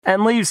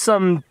and leave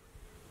some...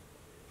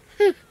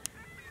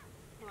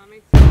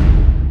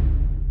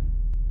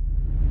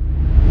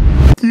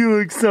 You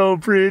look so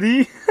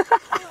pretty.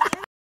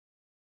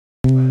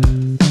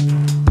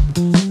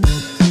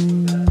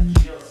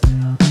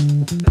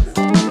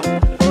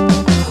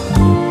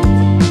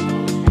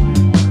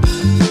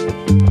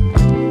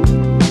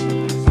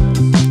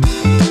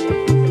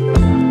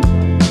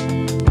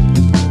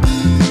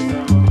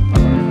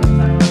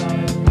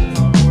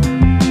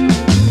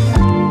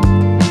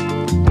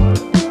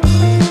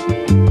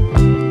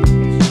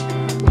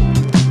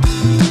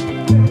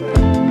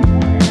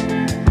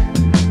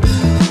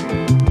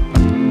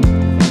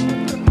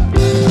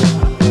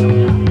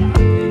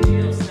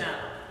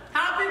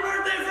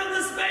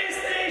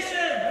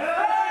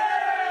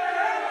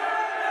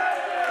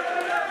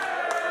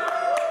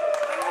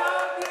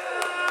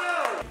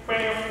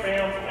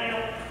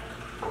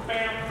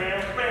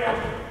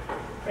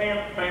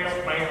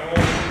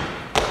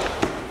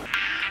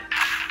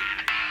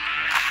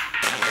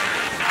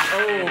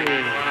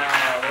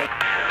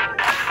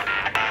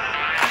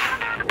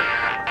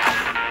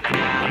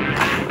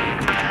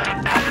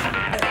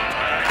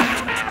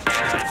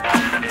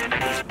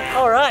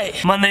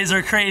 Mondays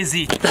are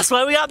crazy. That's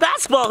why we got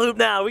basketball hoop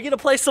now. We get to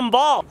play some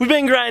ball. We've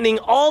been grinding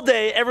all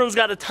day. Everyone's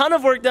got a ton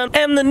of work done.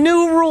 And the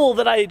new rule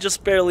that I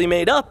just barely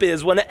made up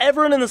is when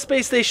everyone in the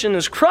space station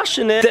is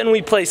crushing it, then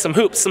we play some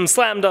hoops, some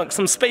slam dunks,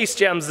 some space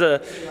jams,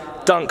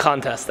 dunk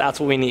contest. That's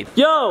what we need.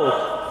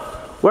 Yo!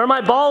 Where are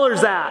my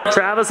ballers at?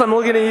 Travis, I'm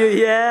looking at you,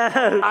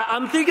 yeah.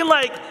 I'm thinking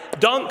like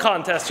dunk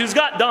contest. Who's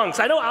got dunks?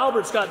 I know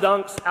Albert's got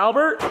dunks.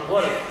 Albert?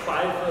 What,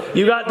 5 foot?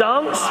 You got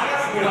dunks?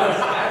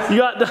 You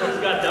got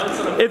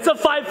dunks? It's a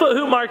 5-foot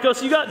hoop,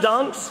 Marcos. You got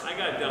dunks? I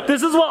got dunks.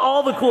 This is what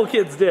all the cool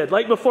kids did.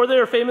 Like before they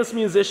were famous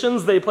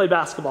musicians, they played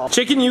basketball.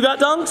 Chicken, you got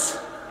dunks?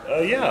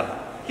 Yeah.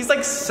 He's like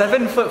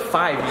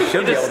 7'5". You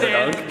should be able to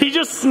dunk. He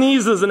just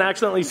sneezes and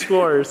accidentally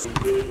scores.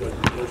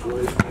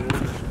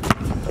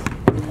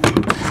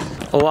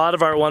 A lot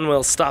of our one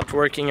wheels stopped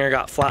working or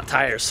got flat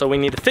tires, so we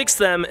need to fix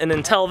them, and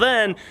until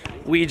then,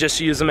 we just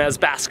use them as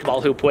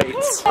basketball hoop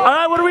weights. All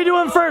right, what are we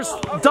doing first?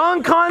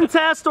 Dunk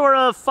contest or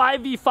a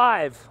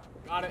 5v5?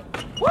 Got it.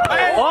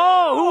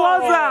 Oh, who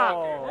was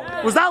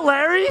that? Was that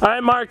Larry? All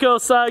right,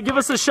 Marcos, give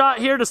us a shot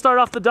here to start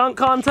off the dunk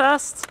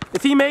contest.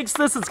 If he makes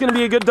this, it's gonna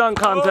be a good dunk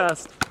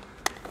contest.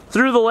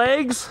 Through the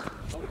legs.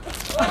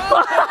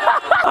 All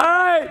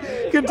right,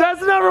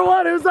 contestant number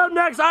 1, who's up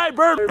next? All right,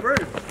 Bird.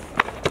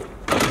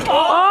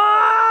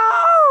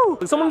 Oh!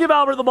 Someone give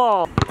Albert the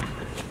ball.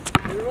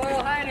 Your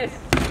Royal Highness.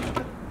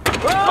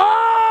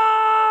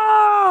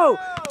 Oh!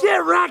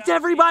 Get wrecked,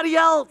 everybody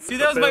else.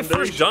 Dude, that was my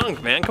first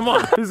dunk, man. Come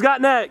on. Who's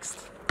got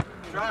next?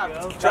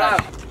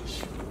 Trap.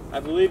 I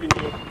believe in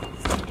you.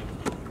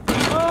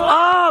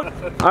 Oh!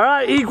 All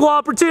right, equal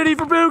opportunity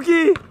for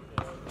Pookie.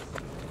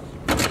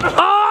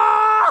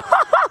 Oh!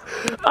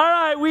 All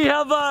right,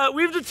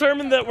 we've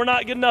determined that we're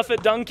not good enough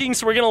at dunking,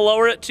 so we're gonna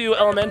lower it to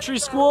elementary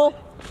school.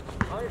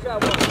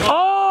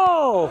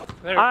 Oh!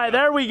 All right,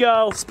 there we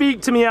go.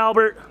 Speak to me,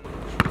 Albert.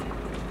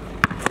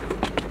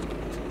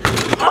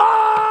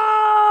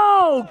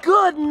 Oh!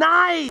 Good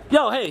night.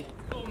 Yo, hey.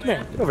 Come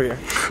here, over here.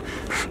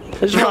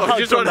 I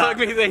just want to hug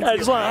me. Thank you. I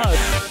just want to hug.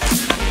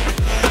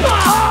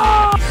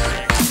 Oh!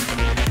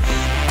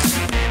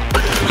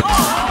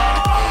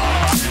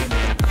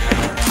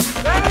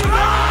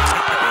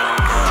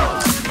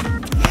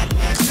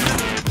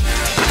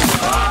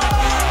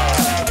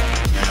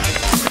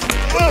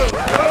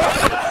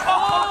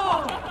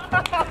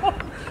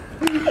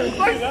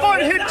 My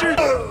foot hit your...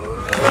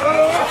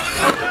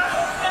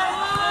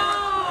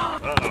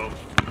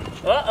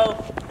 Uh-oh.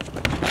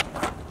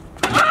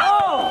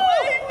 Oh!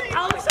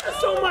 Alex has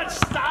so much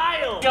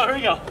style. Here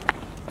we go.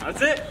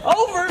 That's it.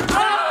 Over.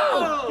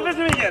 Oh! Give it to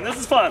me again. This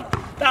is fun.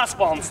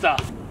 Basketball and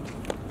stuff.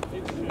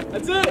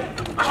 That's it.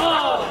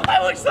 Oh!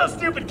 I look so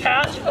stupid,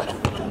 Cash.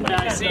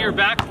 I see your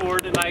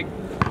backboard and I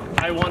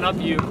one-up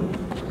you.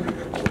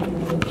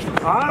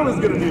 I was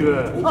gonna do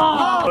that.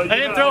 Oh! I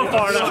didn't throw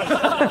far enough.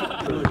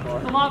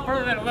 Come on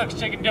further than it looks.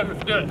 Chicken never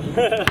do it.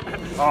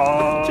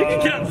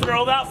 Chicken can't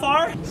throw that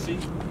far.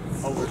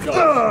 Oh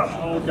god.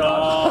 Oh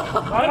god.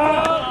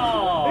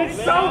 It's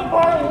so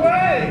far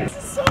away. This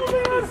is so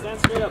bad. Stand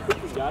straight up.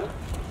 Pookie's got it.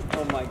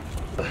 Oh my.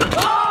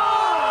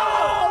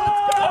 Oh!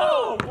 Let's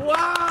go!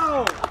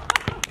 Wow!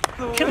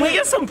 Can we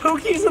get some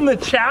Pookies in the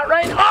chat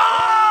right now?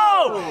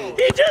 Oh!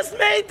 He just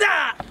made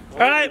that!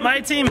 Alright, my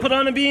team, put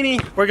on a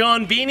beanie. We're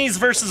going beanies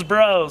versus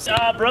bros.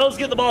 Bros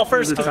get the ball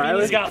first because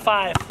beanies got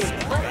 5.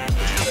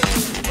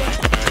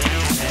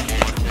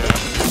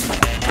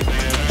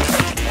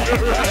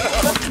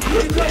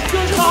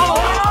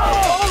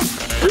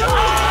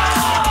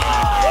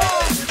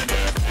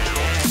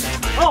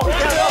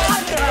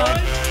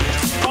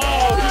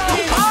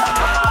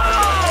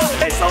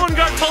 Hey, someone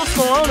got Post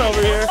Malone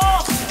over here.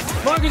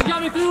 Marcus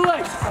got me through the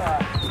legs.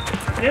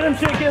 Get him,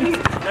 chicken.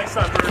 Next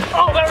time, Bird.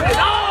 Oh, there it is.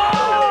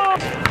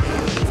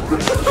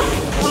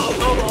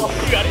 Oh,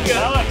 you got it, you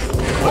got it. Alex.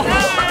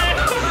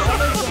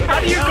 How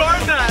do you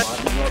guard that?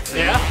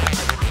 Yeah.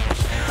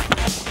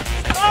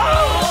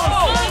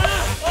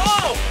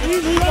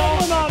 He's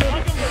rolling on him.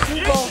 I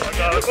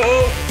got it.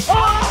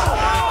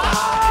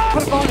 Oh!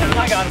 Put a ball in.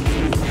 I got him.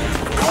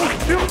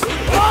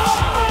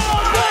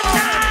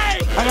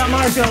 I got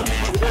Marco.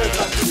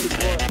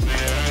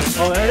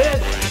 Oh, there it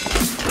is.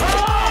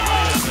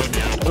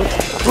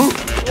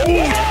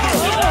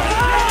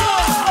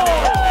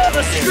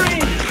 The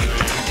screen!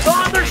 The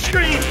other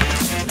screen!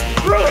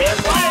 Through his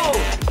leg!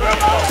 Through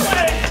both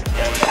legs!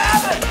 You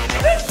have it!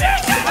 The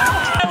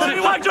chicken! We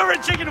walked over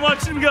and chicken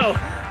watched him go.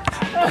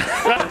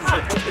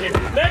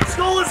 Next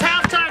goal is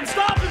halftime.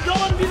 Stop and go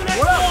and be the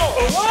next goal.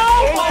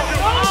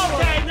 Whoa!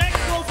 Okay,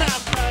 next goal's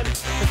halftime.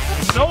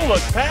 No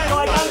look, Pat.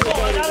 I gotta go.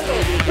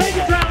 Take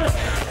it, Travis.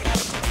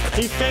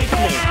 He faked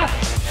me.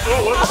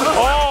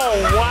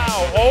 Oh,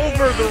 wow.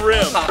 Over the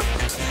rim.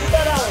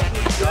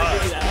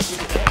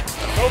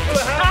 Go for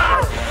the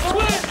half.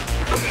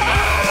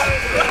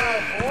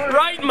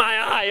 Right in my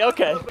eye,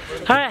 okay. All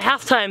right,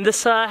 halftime.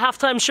 This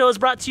halftime show is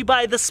brought to you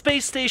by the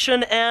Space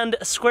Station and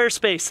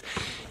Squarespace.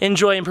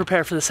 Enjoy and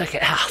prepare for the second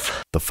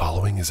half. The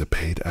following is a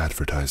paid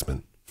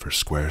advertisement for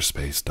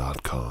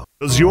Squarespace.com.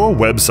 Does your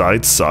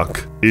website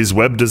suck? Is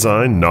web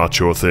design not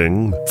your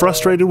thing?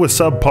 Frustrated with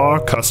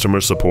subpar customer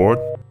support?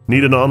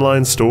 Need an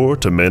online store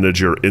to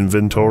manage your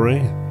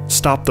inventory?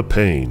 Stop the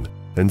pain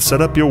and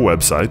set up your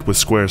website with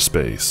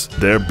Squarespace.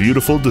 Their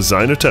beautiful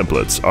designer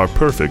templates are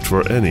perfect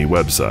for any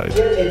website.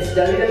 It's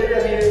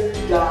www.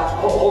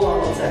 Hold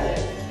on 1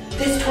 second.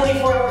 This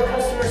 24-hour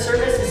customer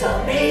service is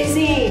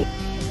amazing.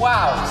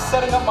 Wow,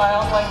 setting up my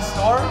online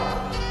store?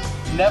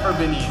 Never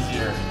been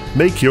easier.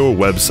 Make your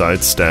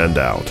website stand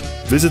out.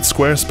 Visit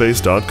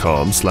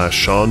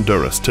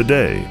squarespace.com/Shonduras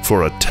today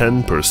for a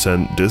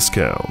 10%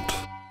 discount.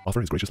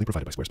 Offer is graciously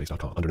provided by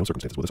Squarespace.com. Under no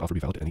circumstances will this offer be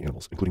valid to any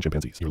animals, including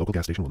chimpanzees. Your local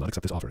gas station will not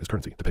accept this offer as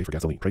currency. To pay for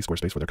gasoline, praise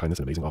Squarespace for their kindness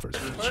and amazing offers.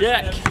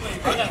 Check. Just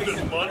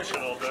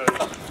munching all day.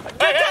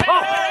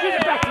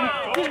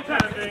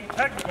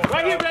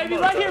 Right here, baby.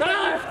 Right here,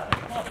 Tyler.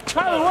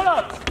 Tyler, what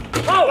up?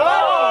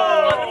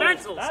 Oh!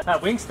 Pencils.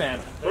 That wingspan.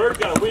 Bird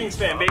got a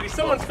wingspan, baby.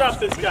 Someone stop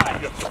this guy.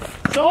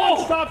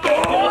 Someone stop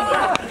that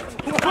guy.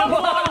 I'm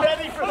not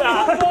ready for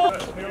that.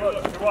 Here,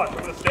 look. Here, watch. I'm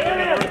going to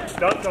stand here.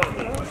 Dunk on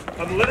me.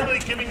 I'm literally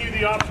giving you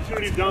the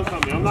opportunity to dunk on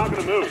me. I'm not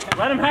going to move.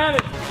 Let him have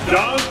it.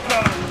 Dunk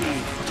on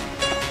me.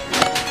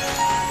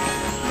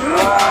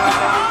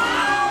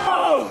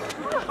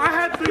 I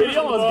had things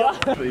to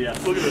almost got it. Yeah.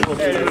 Look at this. Look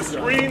at the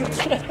screen.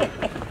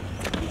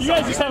 You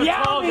guys just have a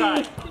tall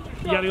guy.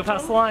 You gotta go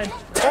past the line.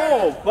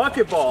 Oh,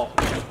 bucket ball.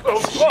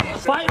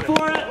 Fight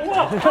for it.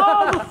 Oh,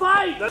 the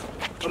fight. I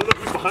don't know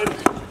who's behind me.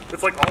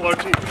 It's like all our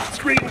team.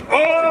 Screen.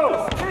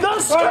 Oh! The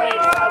screen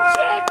from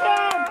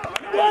chicken.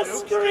 The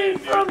screen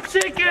from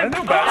chicken. I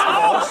know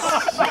basketball.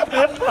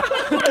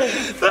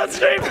 The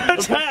screen from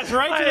chicken. Pass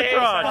right to the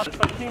crotch. It's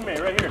my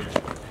teammate right here.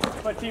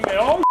 It's my teammate.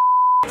 Oh!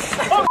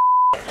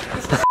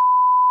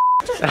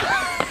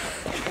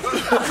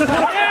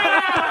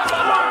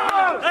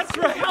 That's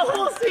right. The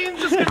whole scene's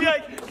just gonna be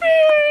like.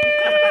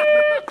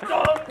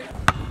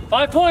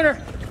 5-pointer.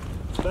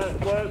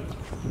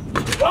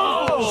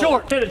 Oh!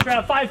 Short. Hit it,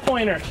 Trav.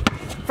 5-pointer.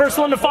 First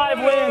one to 5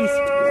 wins.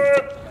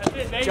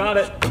 Got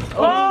it.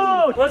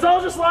 Oh! Let's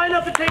all just line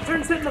up and take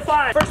turns hitting the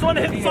 5. First one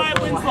to hit the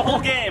 5 wins the whole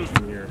game.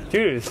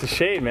 Dude, it's the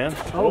shade, man.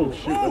 Oh,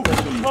 shoot.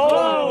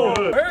 Oh!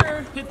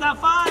 Hit that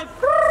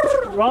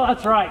 5. Well,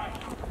 that's right.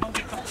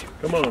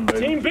 Come on,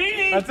 baby. Team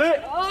beanie. That's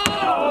it.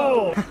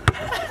 Oh!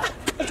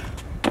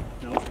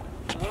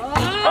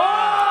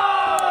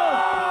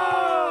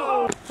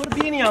 Oh! Put a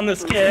beanie on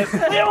this kid.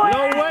 No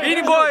way.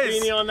 Beanie Boys.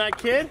 Beanie on that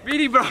kid.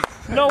 Beanie bro.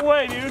 No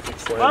way, dude.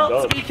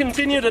 Well, to be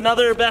continued,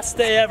 another best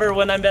day ever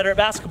when I'm better at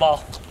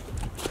basketball.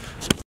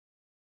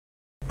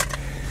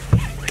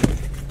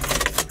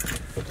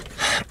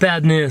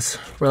 Bad news.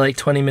 We're like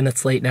 20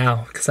 minutes late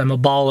now because I'm a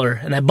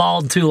baller and I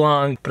balled too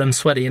long, but I'm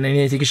sweaty and I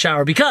need to take a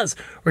shower because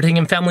we're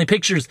taking family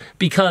pictures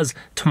because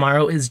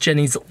tomorrow is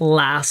Jenny's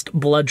last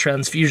blood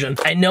transfusion.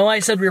 I know I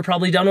said we were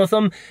probably done with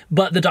them,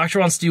 but the doctor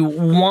wants to do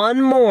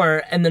one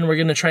more and then we're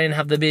gonna try and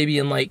have the baby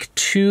in like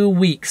 2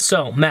 weeks.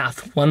 So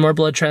math, one more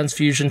blood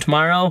transfusion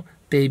tomorrow,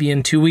 baby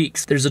in 2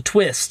 weeks. There's a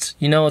twist.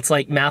 You know, it's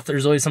like math,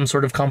 there's always some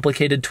sort of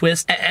complicated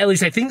twist. At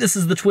least I think this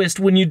is the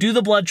twist. When you do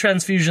the blood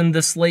transfusion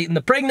this late in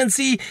the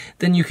pregnancy,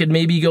 then you could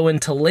maybe go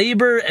into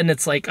labor and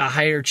it's like a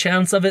higher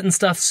chance of it and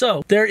stuff.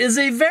 So there is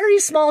a very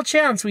small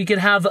chance we could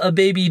have a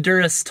baby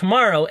Duras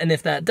tomorrow. And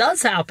if that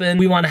does happen,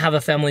 we want to have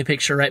a family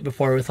picture right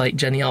before with like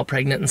Jenny all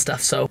pregnant and stuff.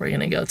 So we're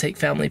gonna go take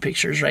family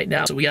pictures right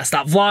now. So we gotta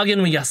stop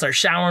vlogging, we gotta start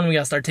showering, we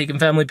gotta start taking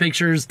family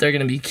pictures. They're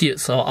gonna be cute,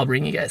 so I'll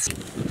bring you guys.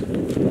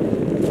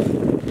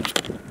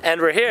 And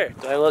we're here.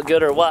 Do I look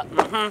good or what?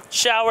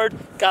 Showered,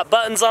 got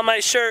buttons on my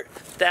shirt.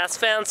 That's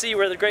fancy.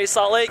 We're the Great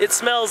Salt Lake. It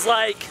smells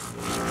like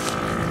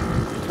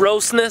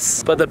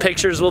grossness, but the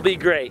pictures will be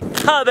great.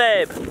 Huh,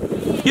 babe?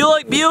 You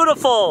look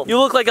beautiful. You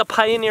look like a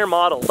pioneer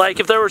model.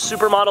 Like if there were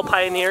supermodel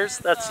pioneers,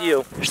 that's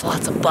you. There's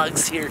lots of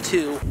bugs here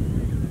too.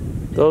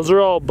 Those are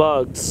all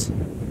bugs.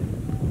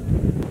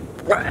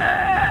 All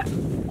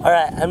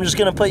right, I'm just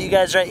gonna put you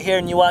guys right here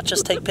and you watch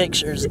us take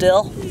pictures.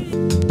 Dill?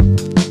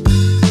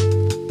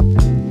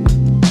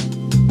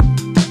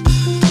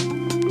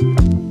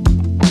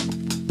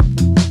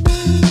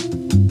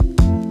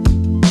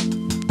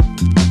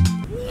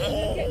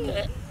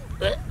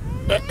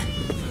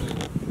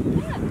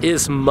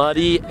 is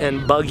muddy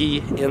and buggy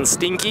and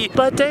stinky,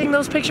 but dang,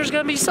 those pictures are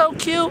gonna be so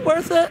cute,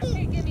 worth it.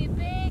 Give me a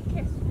big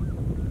kiss.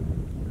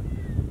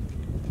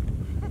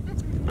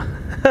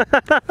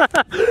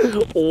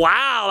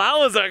 Wow, that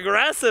was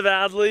aggressive,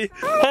 Adley.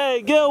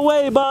 Hey, get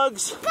away,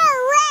 Bugs. Go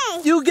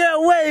away. You get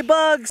away,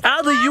 Bugs.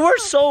 Adley, you are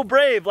so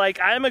brave. Like,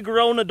 I'm a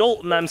grown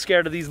adult and I'm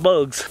scared of these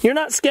bugs. You're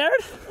not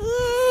scared?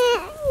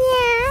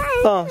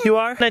 Oh, you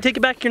are? Can I take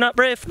it back? You're not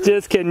brave?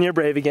 Just kidding, you're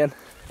brave again.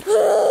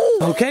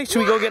 Okay, should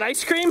we go get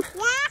ice cream?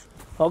 Yeah.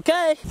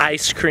 Okay.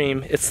 Ice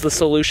cream, it's the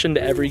solution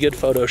to every good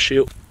photo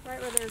shoot.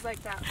 Right where there's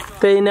like that.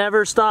 They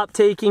never stop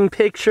taking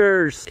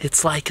pictures.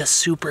 It's like a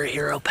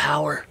superhero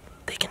power.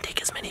 They can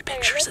take as many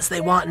pictures as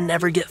they want and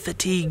never get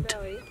fatigued.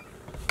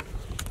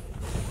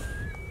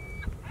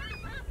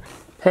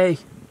 Hey,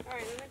 do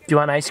you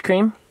want ice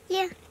cream?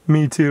 Yeah.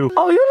 Me too.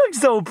 Oh, you look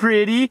so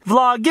pretty.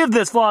 Vlog, give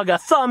this vlog a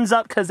thumbs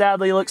up because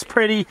Adley looks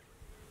pretty.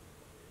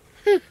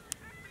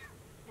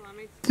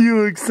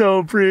 You look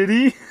so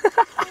pretty.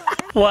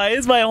 Why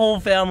is my whole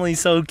family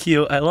so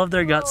cute? I love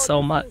their guts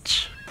so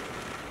much.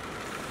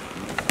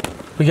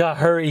 We gotta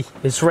hurry.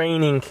 It's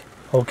raining.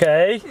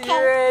 Okay? You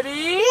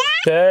ready?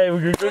 Okay,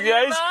 we're gonna go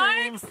get ice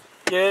cream.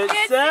 Get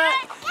set,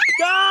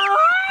 go!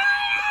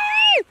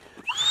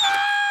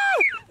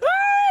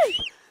 Hurry!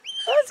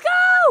 Let's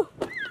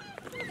go!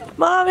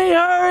 Mommy,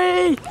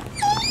 hurry!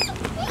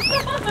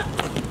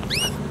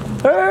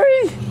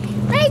 Hurry!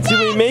 Did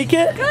we make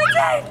it?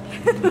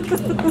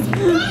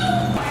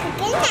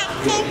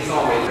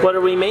 What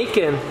are we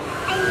making?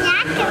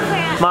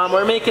 Mom,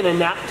 we're making a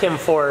napkin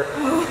for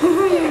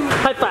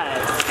high five.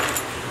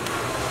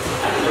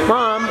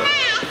 Mom.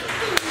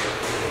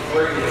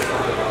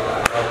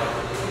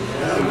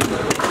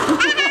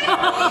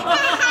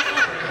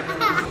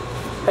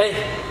 Hey,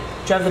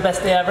 did you have the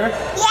best day ever?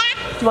 Yeah.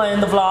 Do you want to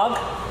end the vlog?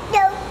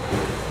 No.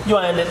 You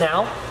want to end it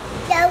now?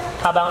 No.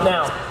 How about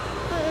now?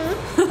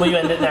 Will you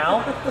end it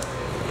now?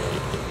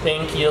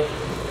 Thank you.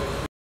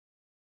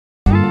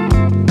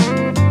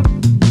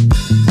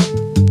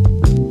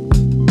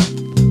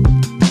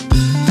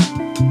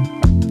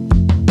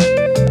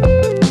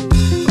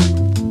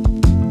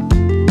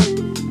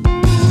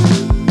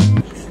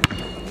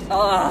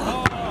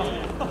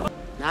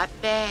 Not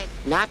bad,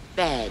 not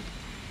bad.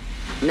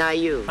 Now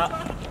you.